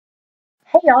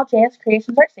Hey y'all, JS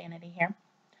Creations Art Sanity here.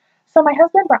 So my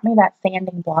husband brought me that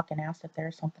sanding block and asked if there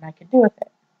was something I could do with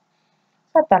it.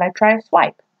 So I thought I'd try a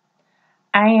swipe.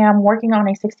 I am working on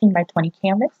a 16 by 20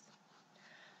 canvas.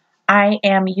 I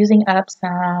am using up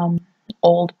some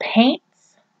old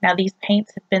paints. Now these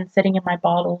paints have been sitting in my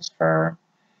bottles for,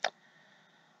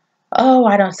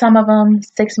 some of them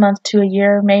 6 months to a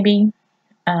year maybe.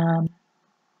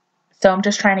 So I'm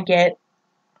just trying to get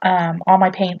all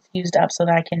my paints used up so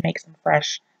that I can mix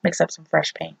up some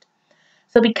fresh paint.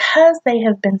 So because they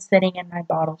have been sitting in my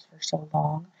bottles for so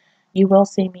long, you will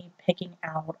see me picking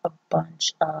out a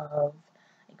bunch of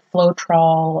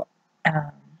Floetrol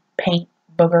paint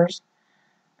boogers.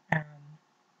 Um,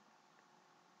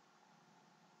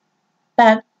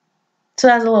 so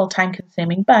that's a little time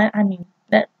consuming, but I mean,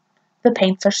 the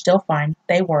paints are still fine.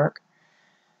 They work.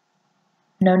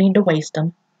 No need to waste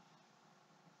them.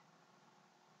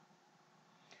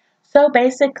 So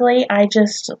basically, I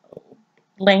just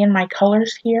lay in my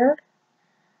colors here.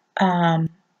 I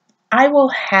will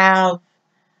have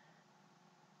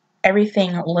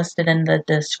everything listed in the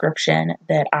description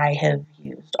that I have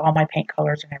used, all my paint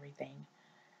colors and everything.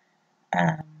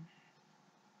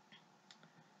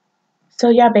 So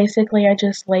yeah, basically I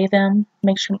just lay them,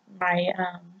 make sure my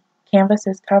canvas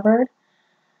is covered.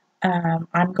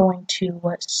 I'm going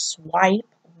to swipe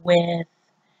with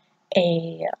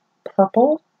a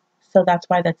purple, so that's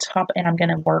why the top, and I'm going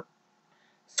to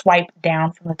swipe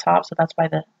down from the top, so that's why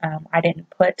I didn't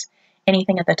put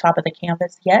anything at the top of the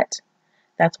canvas yet.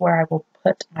 That's where I will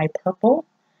put my purple,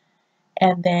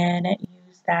 and then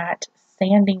use that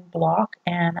sanding block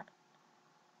and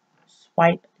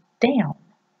swipe down.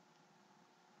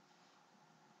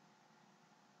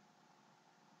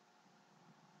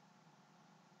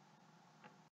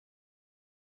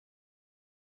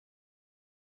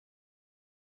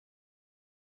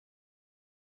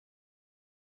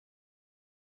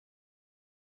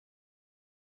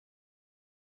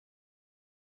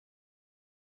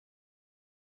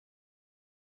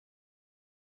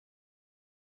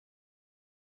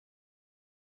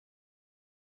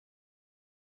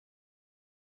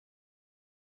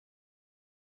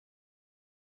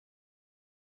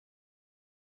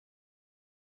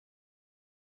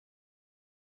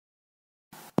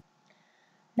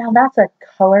 Now that's a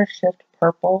color shift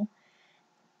purple.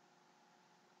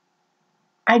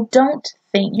 I don't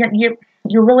think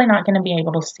you're really not going to be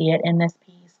able to see it in this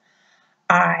piece.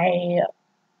 I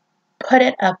put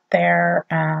it up there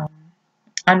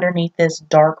underneath this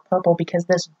dark purple because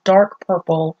this dark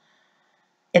purple,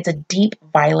 it's a deep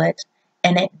violet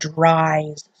and it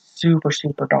dries super,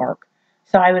 super dark.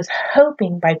 So I was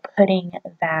hoping by putting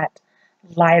that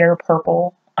lighter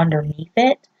purple underneath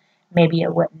it, maybe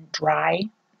it wouldn't dry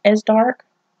as dark.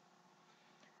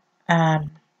 I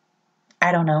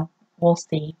don't know. We'll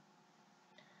see.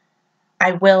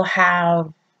 I will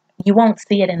have, you won't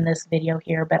see it in this video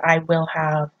here, but I will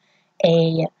have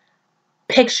a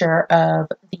picture of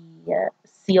the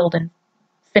sealed and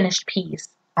finished piece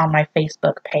on my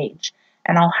Facebook page,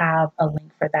 and I'll have a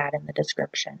link for that in the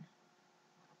description.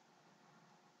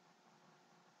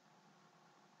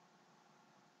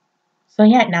 So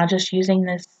yeah, now just using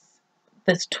this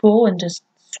tool and just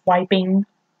swiping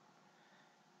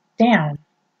down,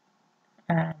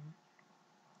 um,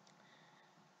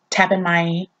 tapping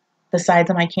the sides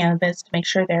of my canvas to make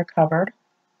sure they're covered.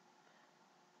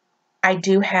 I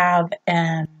do have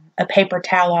a paper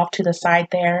towel off to the side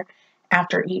there.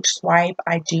 After each swipe,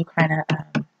 I do kind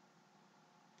of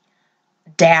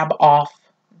dab off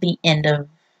the end of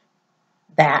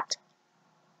that.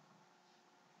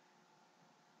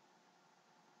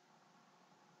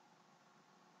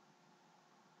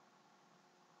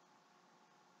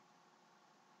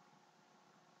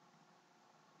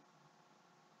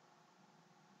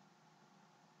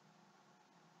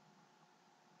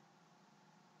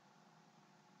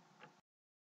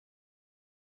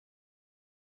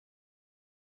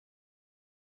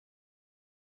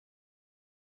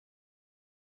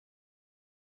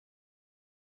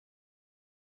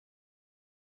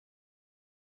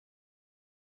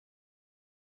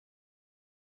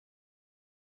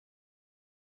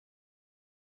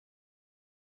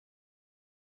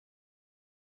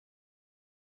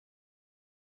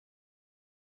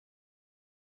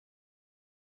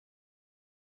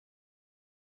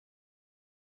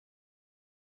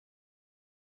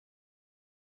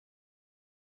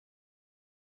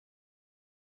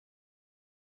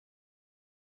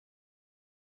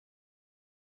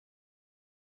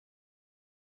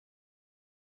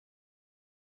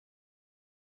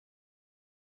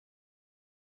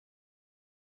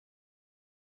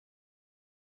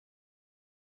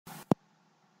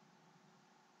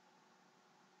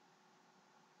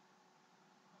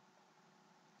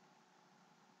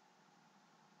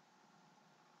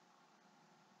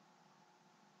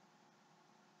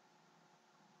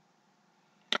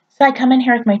 So I come in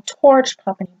here with my torch,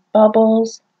 pop any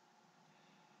bubbles.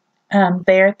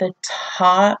 There at the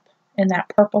top in that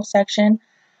purple section,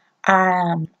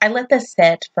 I let this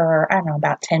sit for, I don't know,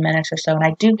 about 10 minutes or so, and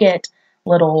I do get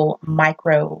little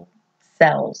micro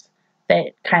cells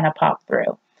that kind of pop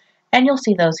through. And you'll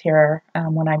see those here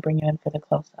when I bring you in for the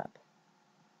close-up.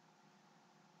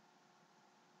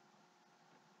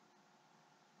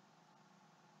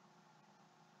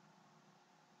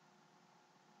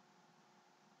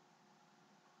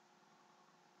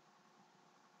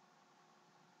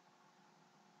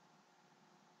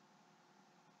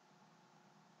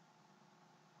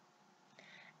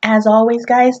 As always,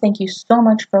 guys, thank you so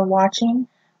much for watching.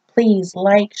 Please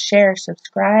like, share,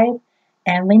 subscribe,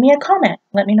 and leave me a comment.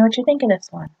 Let me know what you think of this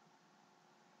one.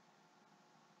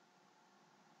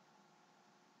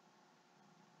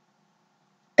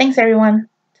 Thanks, everyone.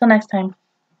 Till next time.